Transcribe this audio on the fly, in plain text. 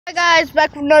Hi guys,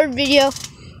 back with another video.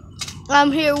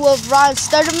 I'm here with Ryan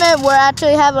Stutterman. We're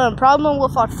actually having a problem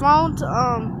with our phones.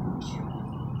 I'm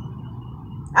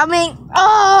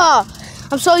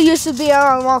so used to being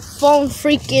on my phone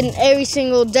freaking every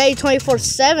single day,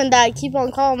 24/7, that I keep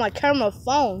on calling my camera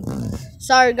phone.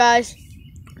 Sorry guys.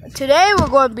 Today we're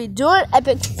going to be doing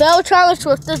epic fail challenge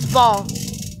with this ball.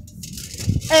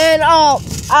 And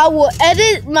I will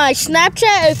edit my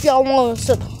Snapchat if y'all want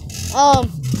to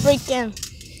freaking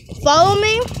follow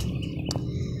me.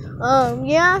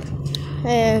 Yeah.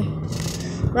 And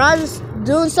Ryan's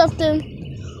doing something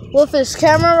with his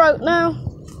camera right now.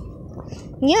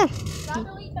 Yeah. So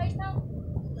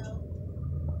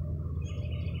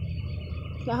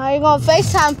how you gonna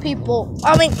FaceTime people?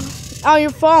 On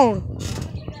your phone.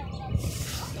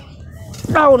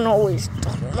 I don't know what he's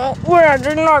talking about. Where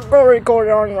did not go record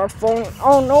it on your phone.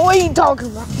 I don't know what he's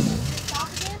talking about.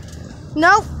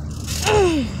 Nope.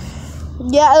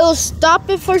 Yeah, it'll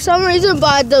stop it for some reason, but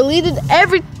I deleted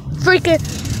every freaking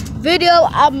video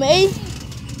I made.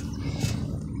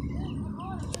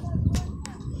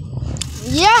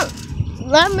 Yeah,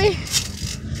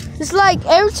 it's like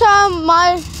every time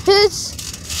his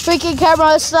freaking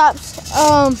camera stops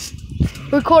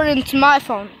recording to my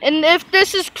phone. And if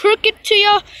this is crooked to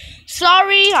you,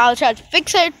 sorry. I'll try to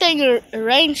fix everything or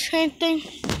arrange anything.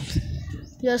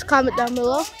 Just comment down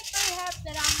below.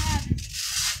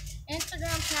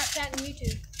 Instagram, Snapchat, and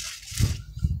YouTube.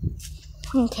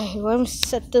 Okay, let me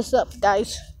set this up,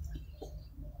 guys.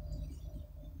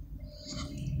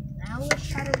 Now let's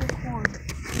try to record.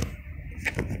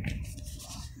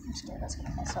 I'm scared that's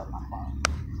gonna mess up my phone.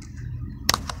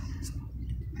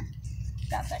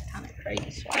 Got that kind of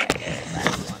crazy swag. I guess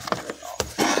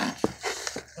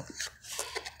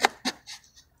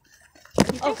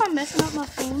you think I'm messing up my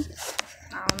phone?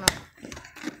 I don't know.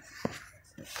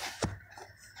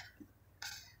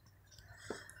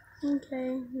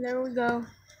 Okay, there we go.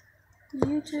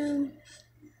 YouTube.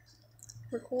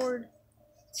 Record.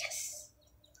 Yes.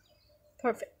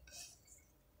 Perfect.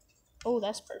 Oh,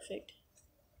 that's perfect.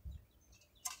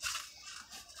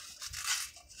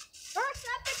 First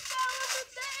epic fail of the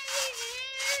day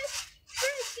is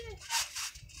freaking.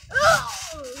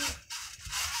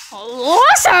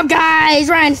 What's up, guys?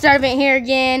 Ryan Stutterman here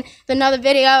again with another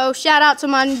video. Shout out to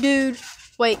my dude.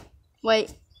 Wait.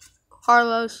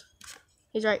 Carlos.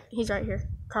 He's right here.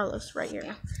 Carlos, right here.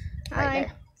 Right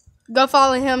there. Go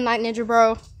follow him, Night Ninja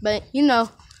Bro. But you know,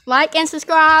 like and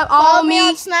subscribe. Follow me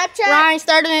on Snapchat. Ryan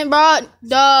Stutterman, bro.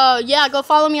 Yeah, go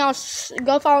follow me on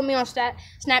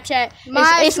Snapchat.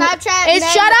 My Snapchat.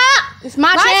 Shut up. It's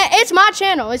my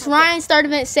channel. It's Ryan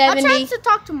Stutterman 70. I'm trying to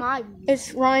talk to my.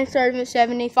 It's Ryan Stutterman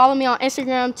 70. Follow me on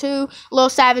Instagram too, Lil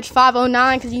Savage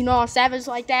 509, because you know I'm savage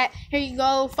like that. Here you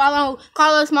go. Follow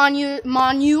Carlos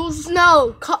Munoz.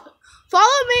 No.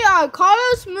 Follow me on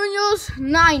Carlos Munoz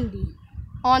 90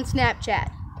 on Snapchat.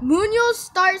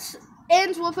 Munoz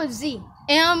ends with a Z.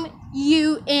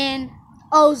 MUNOZ.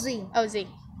 OZ.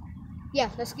 Yeah,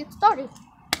 let's get started.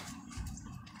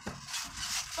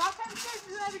 Rock, paper, scissors,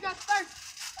 whoever got first.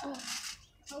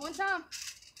 One time.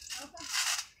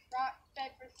 Rock,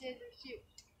 paper, scissors, shoot.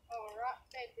 Oh, rock,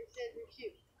 paper, scissors,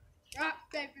 shoot. Rock,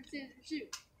 paper, scissors, shoot.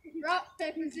 Rock,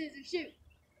 paper, scissors, shoot.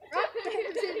 Rock,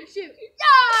 paper, scissors, shoot.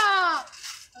 Yeah!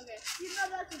 Okay. You know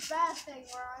that's a bad thing,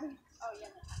 Ryan. Oh,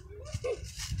 yeah.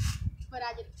 But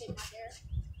I get to take my dare.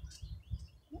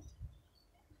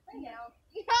 Lay down.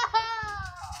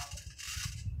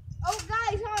 Oh,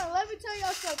 guys, hold on. Let me tell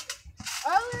y'all something.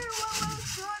 Earlier when we were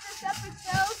doing this epic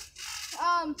fail,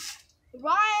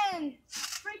 Ryan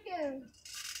freaking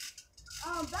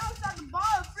bounced out the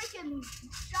ball and freaking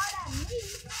shot at me.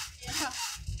 Yeah.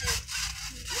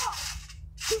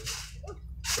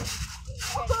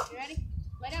 Okay, you ready?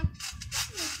 Lay down.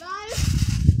 Guys.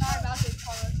 Sorry about this,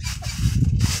 Carlos.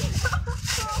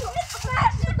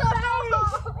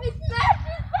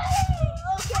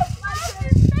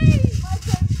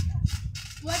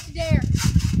 What's your dare?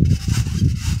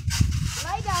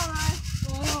 Lay down, Ryan.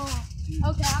 Oh.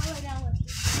 Okay, I'll lay down with you.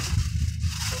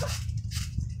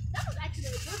 That was actually a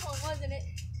good one, wasn't it?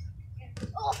 Yeah.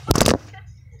 Oh.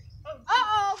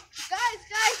 Uh-oh. Guys.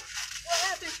 What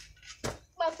happened?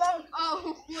 My phone.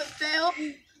 Oh, what fell?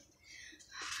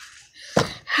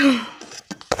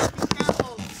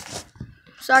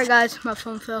 Sorry, guys. My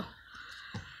phone fell.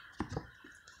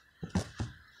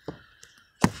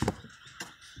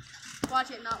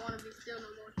 Watch it not want to be still no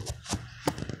more.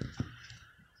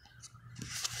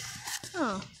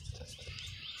 Oh.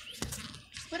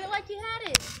 Put it like you had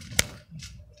it.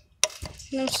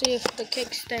 Let me see if the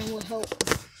kickstand will help.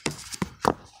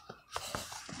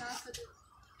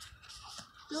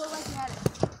 Do it like you had it.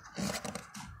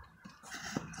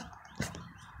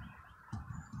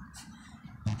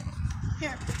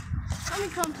 Here, let me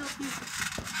come to you.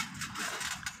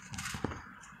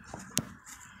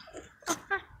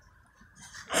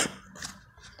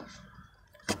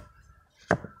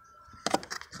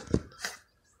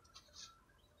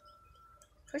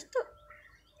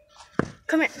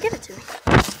 Come here, give it to me.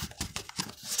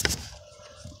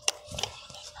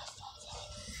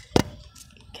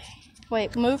 Okay.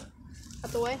 Wait, move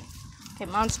out the way. Okay,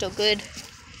 mine's still good.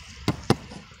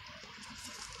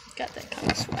 Got that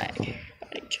kind of swag.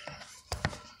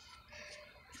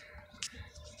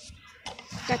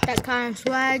 Got that kind of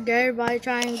swag. Everybody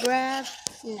try and grab.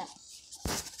 No.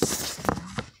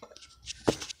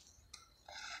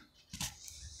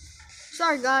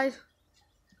 Sorry, guys.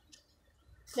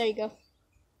 There you go.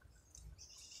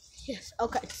 Yes,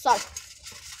 okay, sorry.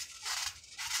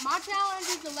 My challenge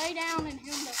is to lay down and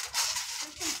him to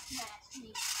freaking smash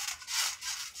me.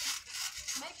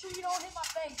 Make sure you don't hit my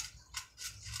face.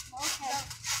 Okay.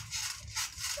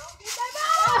 Don't get that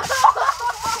out!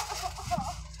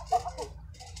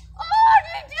 Oh,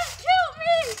 you just killed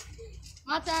me!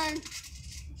 My turn.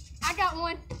 I got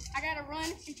one. I gotta run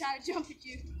and try to jump at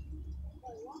you.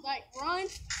 Like, run.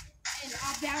 And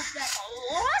I'll bounce back.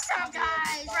 What's up,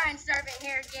 guys? Ryan Servant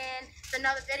here again. It's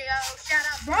another video. Shout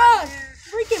out, Bruh,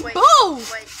 freaking boom!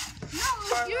 Wait, No,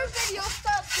 it's your video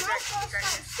stuff. My stuff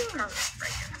soon.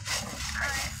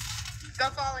 Alright. Go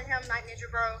follow him, Night Ninja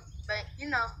Bro. But you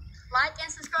know, like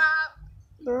and subscribe.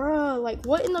 Bro, like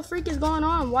what in the freak is going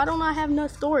on? Why don't I have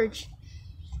enough storage?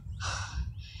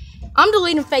 I'm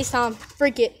deleting FaceTime.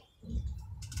 Freak it.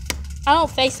 I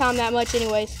don't FaceTime that much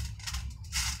anyways.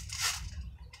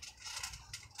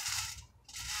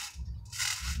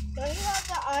 Don't you have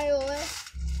the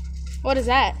iOS What is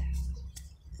that?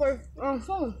 for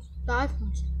phone? The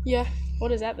iPhones. Yeah.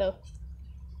 What is that though?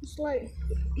 It's like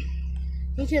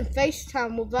you can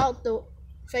FaceTime without the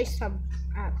FaceTime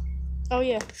app. Oh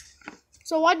yeah.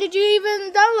 So why did you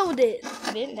even download it?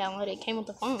 I didn't download it. It came with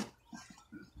the phone.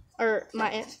 Or my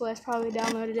Aunt Celeste probably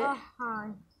downloaded it.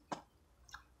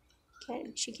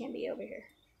 She can't be over here.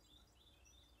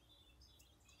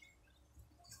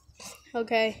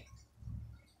 Okay.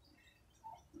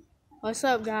 What's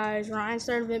up, guys? Ryan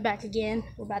Servant back again.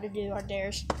 We're about to do our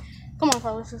dares. Come on,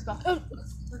 Carlos, let's go. Let's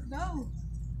go.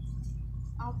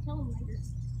 I'll tell him later.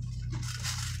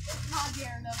 It's not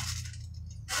dare enough.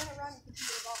 I'm gonna run and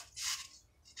computer ball.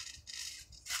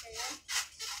 Okay, ready?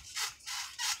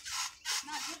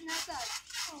 Not getting that side.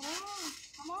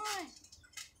 Come on.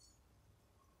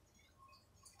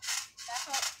 Back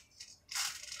up.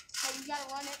 Okay, you gotta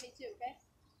run at me too, okay?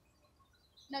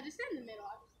 No, just sit in the middle.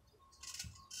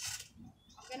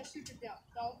 I'm gonna shoot your jump.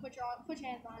 Don't put your hands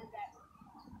behind your back.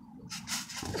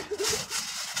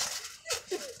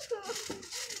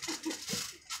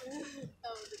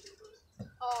 That was a good one.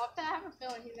 Oh, I have a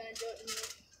feeling he's gonna do it in me.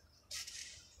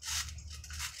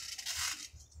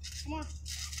 Come on.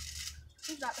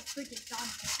 He's got the freaking John.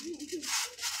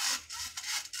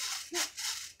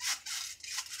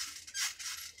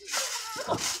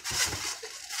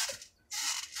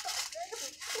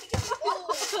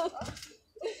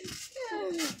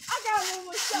 I got one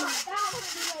more shot. Now I'm gonna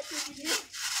do that to you.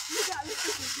 You got me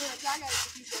freaking good. I gotta get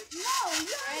you good. No,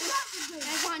 you ain't got me good.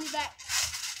 Hands behind your back.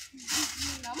 I'm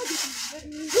gonna get you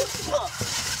good.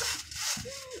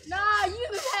 Nah, you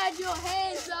had your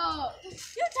hands up.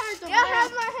 You turned around. I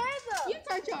had my hands up. You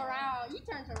turned around. You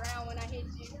turned around when I hit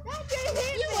you. That didn't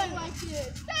hit You me. went like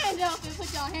this. Stand up and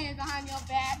put your hands behind your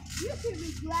back. You should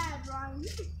be glad, Ryan.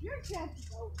 Your chest is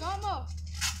open. Come on.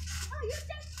 Oh, your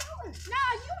chest is open.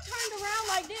 Nah, you turned around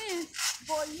like this.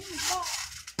 Boy, you fall.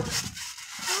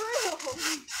 For real.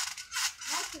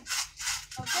 Okay.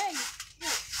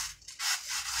 Good.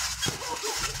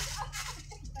 Okay.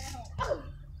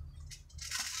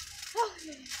 What are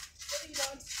you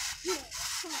doing? Yeah.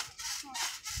 Come on.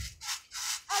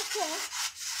 Okay.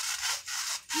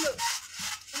 Look.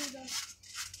 What are you doing?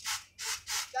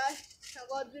 Guys, I'm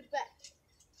going to do it back.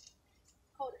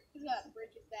 Hold it. He's got to break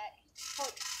it back. Hold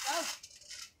it. Go.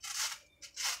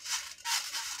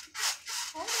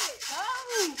 Hold it. Go.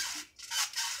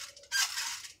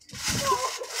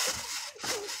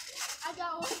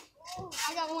 I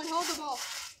got one. Hold the ball.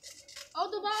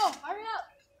 Hold the ball. Hurry up.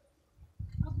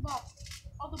 Hold the ball.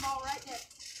 Hold the ball right there.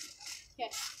 Okay.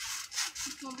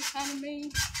 It's going to be kind of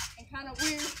mean and kind of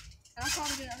weird. And I'm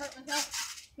probably going to hurt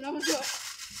myself. But I'm going to do it.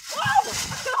 Whoa!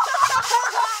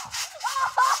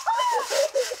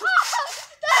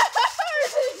 That hurt!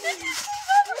 Did you see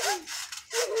that?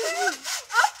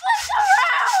 I flipped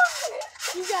around!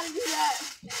 You got to do that.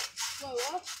 Whoa,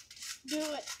 what? Do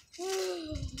it.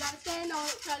 You gotta stand on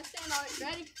it. Try to stand on it.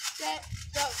 Ready, set,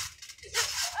 go.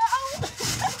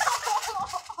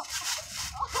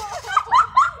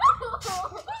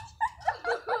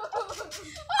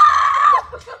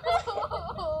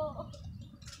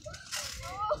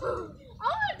 want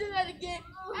to do that again.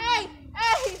 Hey,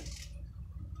 hey.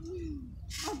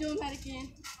 I'm doing that again.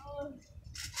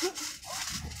 That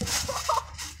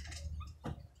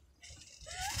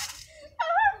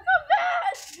hurt so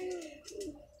bad.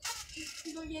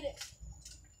 You go get it.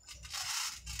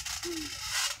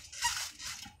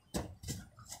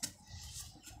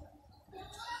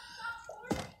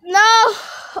 No.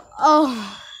 Oh.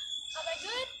 Are they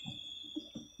good?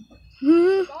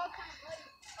 Hmm. What's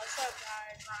up,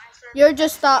 guys? Yours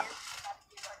just stopped.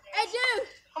 Hey, dude.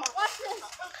 Watch this.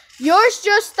 Yours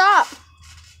just stopped.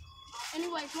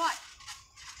 Anyways, watch.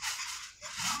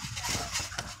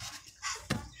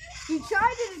 You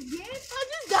tried it again? I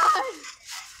just died.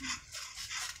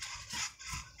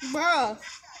 Bruh.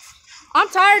 I'm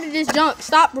tired of this junk.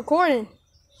 Stop recording.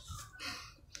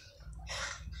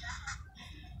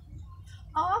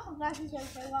 Oh, I forgot you said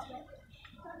say about that.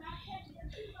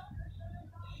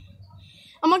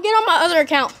 I'm gonna get on my other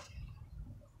account.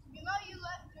 You know you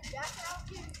let your jack out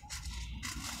here.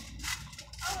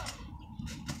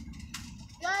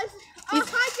 Guys,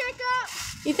 hi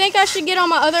Jacob. You think I should get on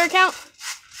my other account?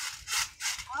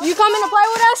 You coming to play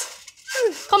with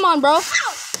us? Come on, bro.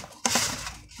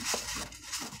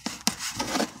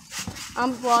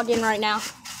 I'm vlogging right now.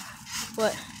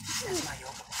 What?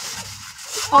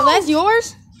 Oh, that's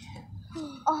yours?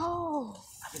 Oh.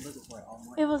 I've been looking for it all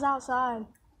morning. It was outside.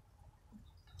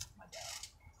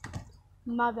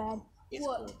 My bad. It's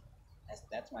What? cool.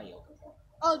 That's my yoga phone.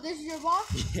 Oh, this is your ball?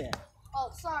 Yeah.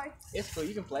 Oh, sorry. It's cool.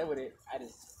 You can play with it. I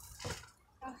just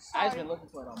Sorry. been looking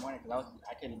for it all morning because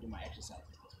I couldn't do my exercise.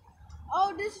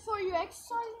 Oh, this is for you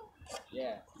exercising?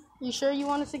 Yeah. You sure you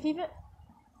want us to keep it?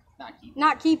 Not keep.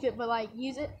 Not keep it, but like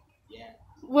use it. Yeah.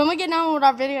 When we get done with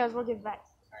our videos, we'll get it back.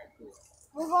 All right. Cool.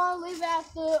 We're going to leave it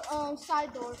at the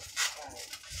side door.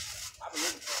 I've been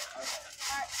looking for it. Okay.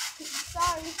 Alright,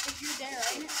 sorry if you're there,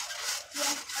 ain't it?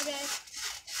 Yeah, okay.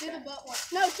 Do the butt one.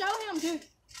 No, show him, dude.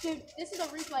 Dude, this is a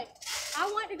replay.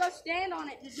 I went to go stand on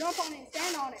it, to jump on it and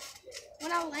stand on it.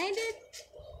 When I landed,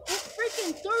 it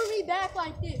freaking threw me back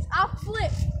like this. I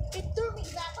flipped. It threw me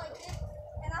back like this,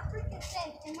 and I freaking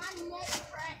sank, and my neck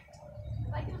cracked.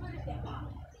 Like, look at that.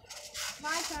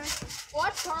 My turn.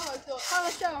 Watch Carlos do it.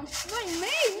 Carlos, show him. Wait,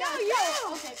 me? No, you.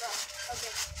 Okay, bro.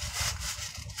 Okay.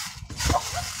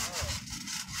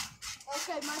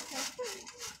 Okay, my turn.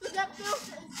 Does that feel?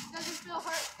 Does it feel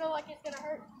hurt? Feel like it's gonna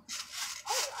hurt?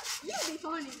 Oh, you'd be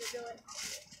funny to do it.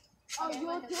 Oh, Okay, you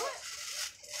want to do let it?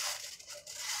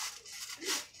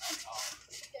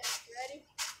 Okay, ready,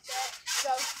 set,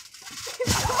 go.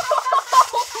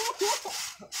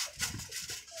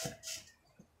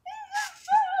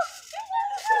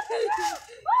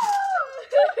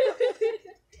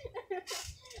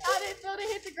 I didn't feel to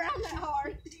hit the ground that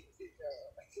hard.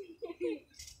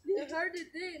 It hurt it,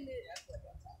 didn't it?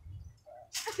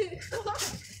 I feel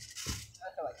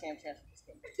like Cam Chancellor just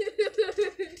came.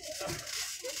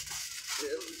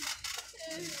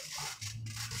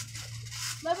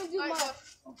 Let me do Alright, mine.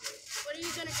 go. What are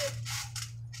you gonna do?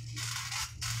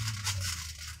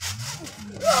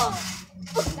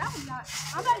 That was not.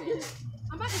 I'm about to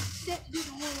do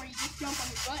the one where you just jump on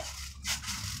your butt.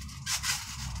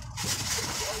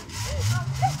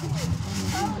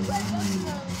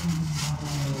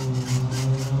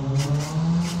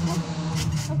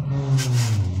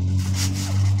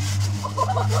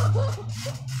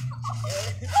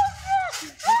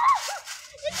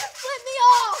 It just flipped me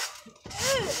off.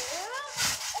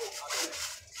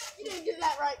 You didn't do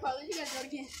that right, Carlos. You gotta do it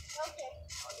again. Okay.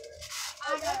 I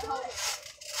gotta hold it.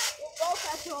 We'll both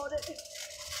have to hold it.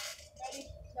 Ready?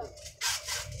 Go.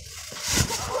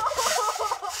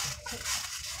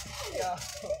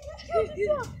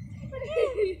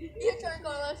 Your turn,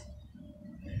 Carlos.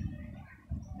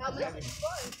 Now this is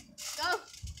fun. Go.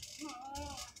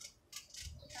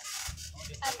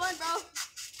 Have fun, bro.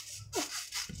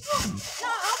 No, I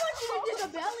want you to do the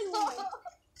belly one.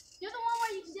 You're the one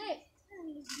where you sit.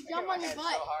 You jump on your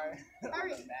butt. So hard.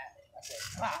 Hurry. Okay.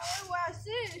 Where I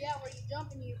sit. Yeah, where you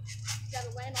jump and you gotta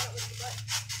land on it with your butt.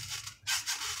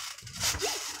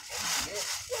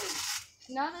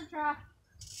 Another try.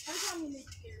 Every time you make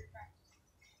a scary try.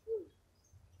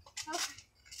 Okay.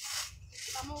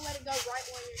 I'm gonna let it go right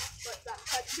when your butt's about to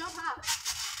touch. Jump high.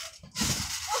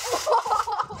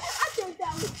 I think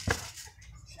that was.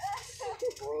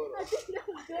 I think that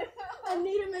was good. I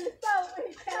need him in the throat when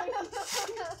he came.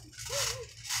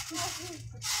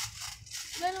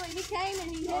 Literally, he came and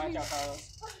he hit Alright, me. y'all, Carlos.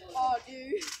 Oh,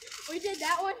 dude. We did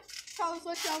that one. Carlos,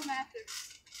 let's show him after.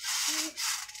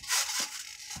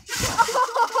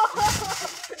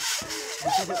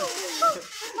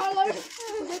 Carlos,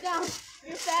 sit down.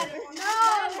 You're fatter.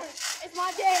 No! It's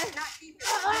my dad. Not keep it.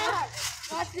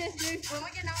 Watch this, dude. When we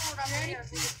get old, I'm ready to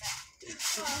see it back.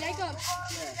 Jacob,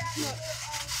 look.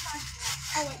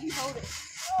 Oh wait, you hold it.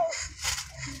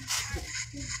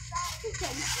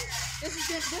 Okay. This is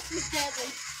deadly.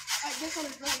 Alright, this one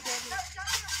is really deadly.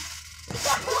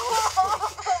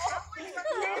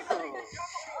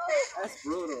 That's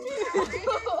brutal.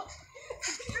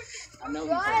 I know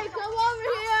Ryan, come over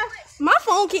here. My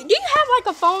phone do you have like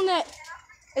a phone that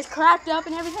is cracked up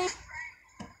and everything?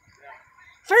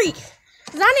 Freak.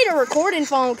 Cause I need a recording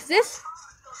phone, cause this,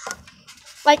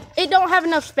 like, it don't have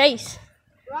enough space.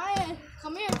 Ryan,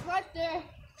 come here. It's right there.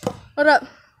 What up?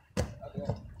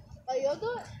 Oh, you'll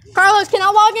do it? Carlos, can I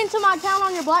log into my account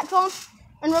on your black phone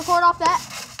and record off that?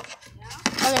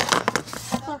 Okay.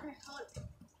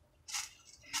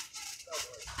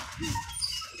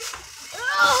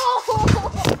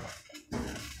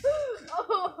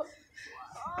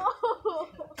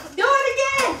 Do it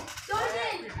again! Do it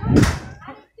again!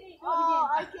 Oh,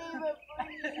 I can't even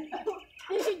breathe.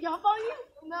 Did he jump on you?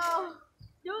 No.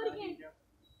 Do it again.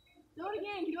 Do it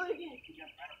again. Do it again.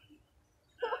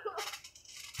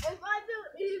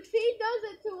 If he does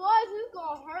it to us, it's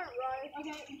gonna hurt, right?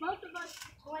 Okay, both of us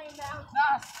laying down.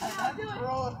 No, do it.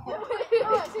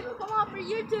 Do it. Come on, for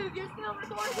YouTube. You're still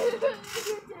recording. YouTube.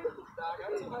 I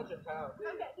got 200 pounds.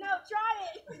 Okay, no, try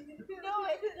it. Do it. Do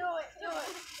it. Do it.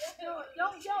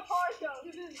 Don't jump hard, though.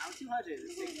 I'm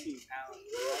 216 pounds.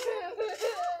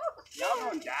 Y'all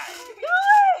gonna die. Do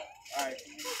it. Alright.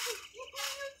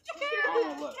 I don't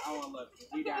wanna look. I don't wanna look.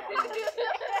 We die. I don't wanna look.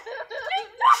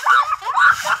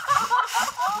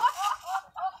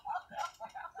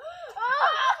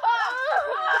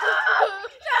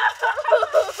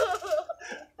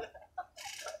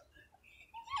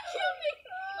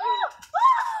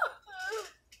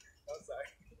 I'm sorry.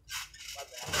 My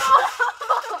bad.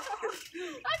 I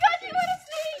got you in a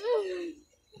seat.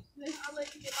 I'll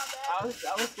let you get my bag. I was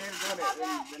scared of doing it.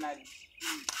 Then I.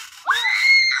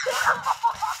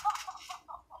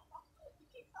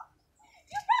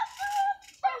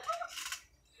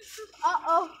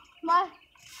 Uh-oh, my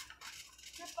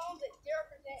phone's at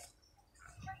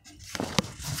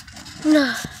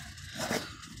 0%.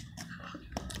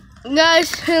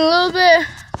 guys, in a little bit,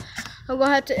 I'm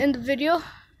gonna have to end the video.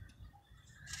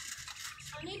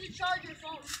 I need to charge your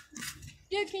phone.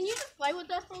 Dude, can you just play with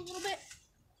us for a little bit?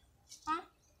 Huh?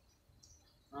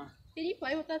 Huh? Can you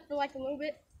play with us for like a little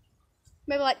bit?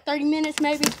 Maybe like 30 minutes,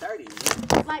 maybe? 30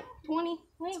 minutes. Like 20?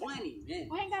 20 minutes.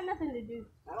 We ain't got nothing to do.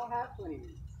 I don't have 20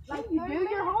 minutes. Like you do,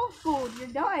 you're homeschooled. You're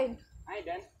done. I ain't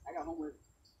done. I got homework.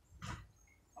 I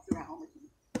still got homework to do.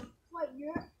 Wait,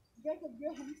 Jacob,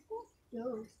 you're homeschooled?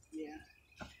 No. Yeah.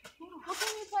 What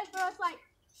can you play for us like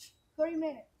 30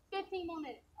 minutes. 15 more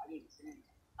minutes? I need to sing.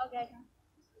 Okay.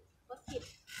 Let's get it.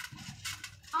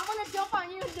 I'm gonna jump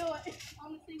on you and do it.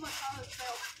 I'm gonna see what Carlos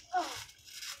felt. Oh.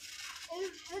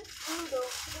 It's brutal.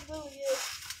 It really is.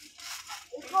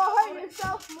 It's gonna hurt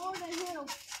yourself more than him.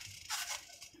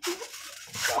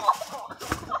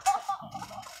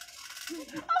 I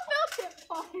felt it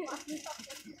falling.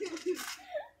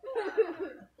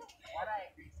 Why'd I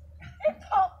agree? It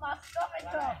popped my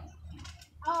stomach up.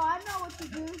 Oh, I know what to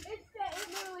do. It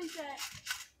literally said,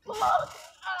 I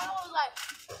was like,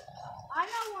 I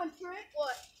know one trick.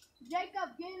 what?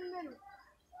 Jacob, get in the middle.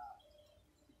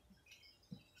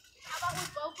 How about we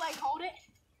both like hold it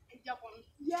and jump on it?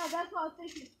 Yeah, that's what I was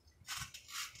thinking.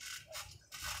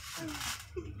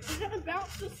 It's gonna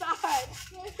bounce the side.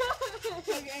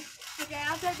 Okay,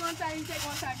 I'll take one side, you take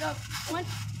one side. Go. 1, 2,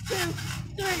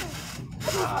 3.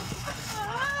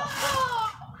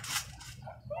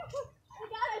 We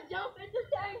gotta jump at the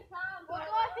same time. We're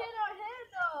gonna hit our head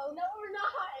though. No, we're not.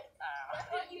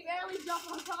 You barely jump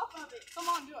on top of it. Come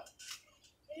on, do it.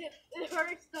 It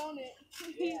hurts, don't it?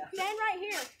 Yeah. Stand right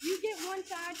here. You get one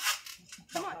side.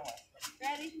 Come on.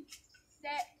 Ready,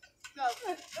 set, go.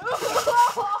 You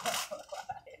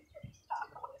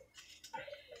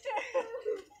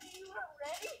weren't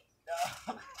ready? No.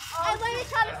 I let me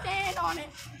try to stand on it.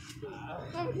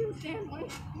 I'm gonna stand on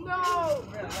it. No.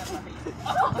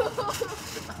 Oh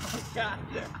God.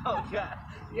 Oh God.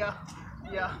 Yo.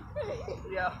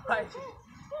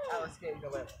 I was scared to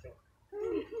go left.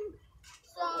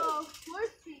 So,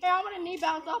 where's the... Here, I'm gonna knee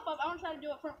bounce off of it. I'm gonna try to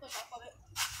do a front flip off of it.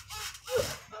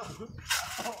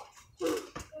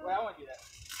 Wait, I want to do that.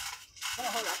 Hold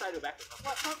on. I'll try to do a back flip.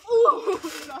 What? Ooh!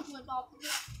 You're gonna flip off of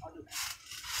it. I'll do that.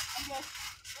 Okay.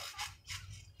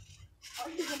 Oh,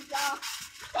 you're gonna die.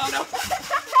 Oh no.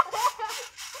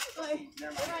 Wait.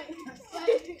 Never mind.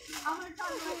 Wait. I'm gonna try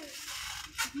to do it.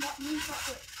 Knee front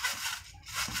flip.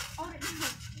 Hold it.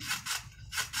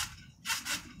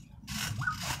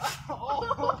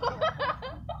 Oh.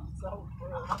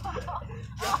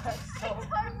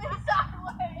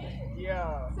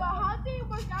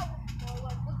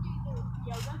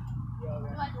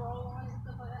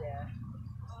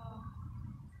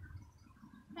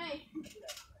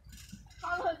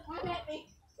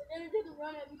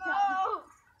 Run every time.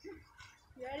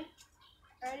 You ready?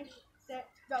 Ready, set,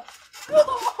 go.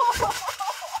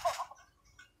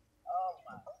 Oh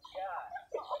my god.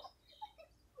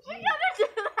 We gotta do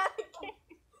that again.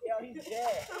 Yo, he's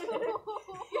dead.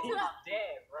 He's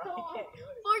dead, bro. He can't do it.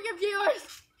 Look at viewers.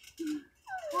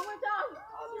 One more time.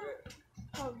 I'll do it.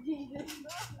 Oh, Jesus.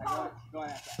 Go on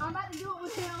that side. I'm about to do it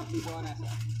with him. Go on that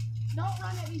side. Don't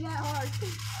run at me that hard.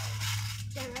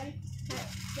 Okay, ready? Set,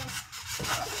 go.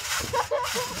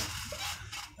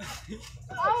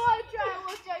 I want to try it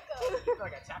with Jacob. It's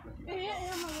like a tackle. Hit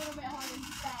him a little bit harder.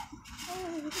 He's fat.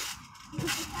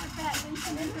 He's kind of fat, then you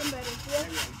can hit him better. There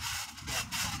we go.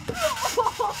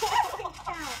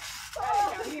 Count.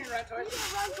 He didn't run towards You him.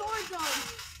 gotta run towards him.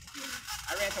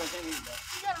 I ran towards him, though.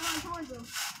 You gotta run towards him.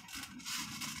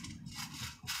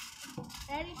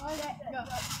 Ready? Set, go.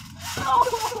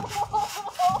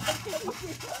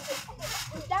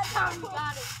 That time you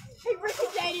got it. He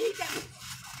freaking did it. He got it.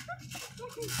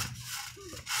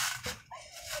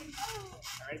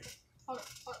 Alright. Hold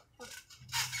on.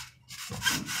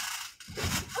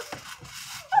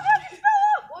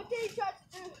 What did he try to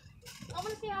do? I want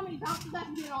to see how many bounces I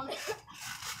can get on it.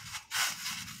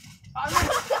 I want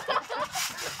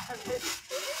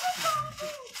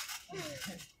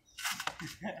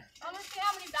to see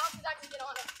how many bounces I can get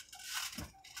on it.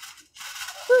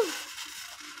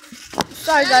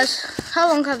 Sorry guys, how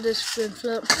long have this been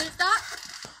flipped? Did it stop?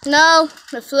 No,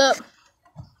 the flip.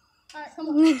 Alright, come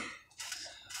on.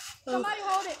 Somebody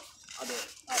hold it. I'll do it.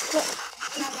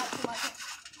 And I got too much.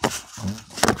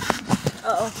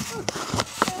 Uh-oh.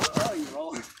 Oh, you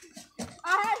rolled. I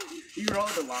had You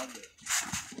rolled the longest.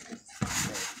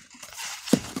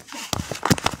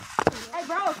 Hey,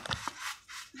 bro.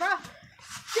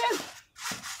 Dude.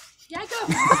 Jacob.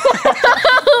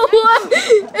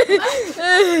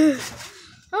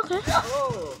 Okay.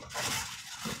 Oh.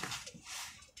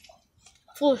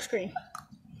 Full screen.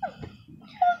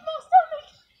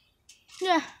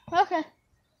 Yeah, okay.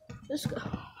 Let's go.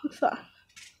 It's fine.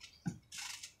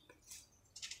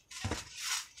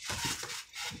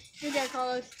 You're there,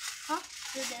 Carlos. Huh?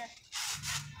 You're there.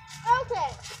 Okay.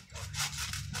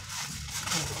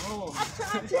 Oh. I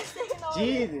tried to stand on it.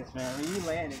 Jesus, man. When you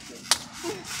landed,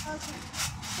 Okay.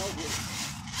 so good.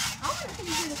 I want to see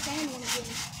you do the sand one again.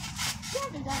 You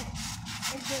haven't done it.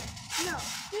 It's good. No.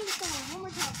 Do the sand one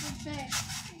more time for the sand.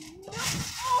 No.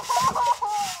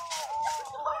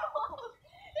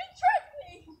 It tricked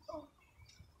me.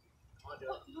 I'll do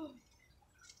it.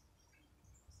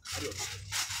 I'll do it.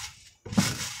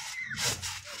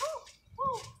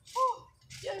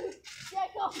 Dude,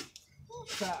 Jacob.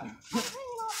 Stop.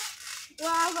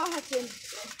 Well, I'm gonna have to end it.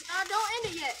 Don't end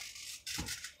it yet.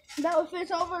 That if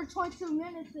it's over 22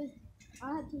 minutes, I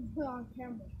have to put it on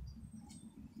camera.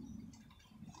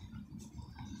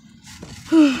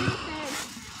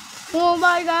 Well,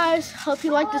 bye guys. Hope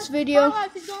you like this video.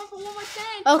 Carlos, he's going for one more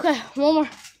sand. Okay, one more.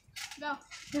 Go.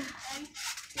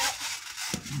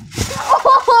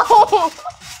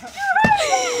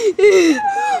 Ready?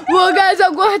 Well, guys,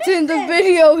 I'm going to end the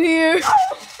video here.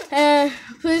 And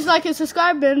please like and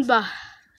subscribe, and bye.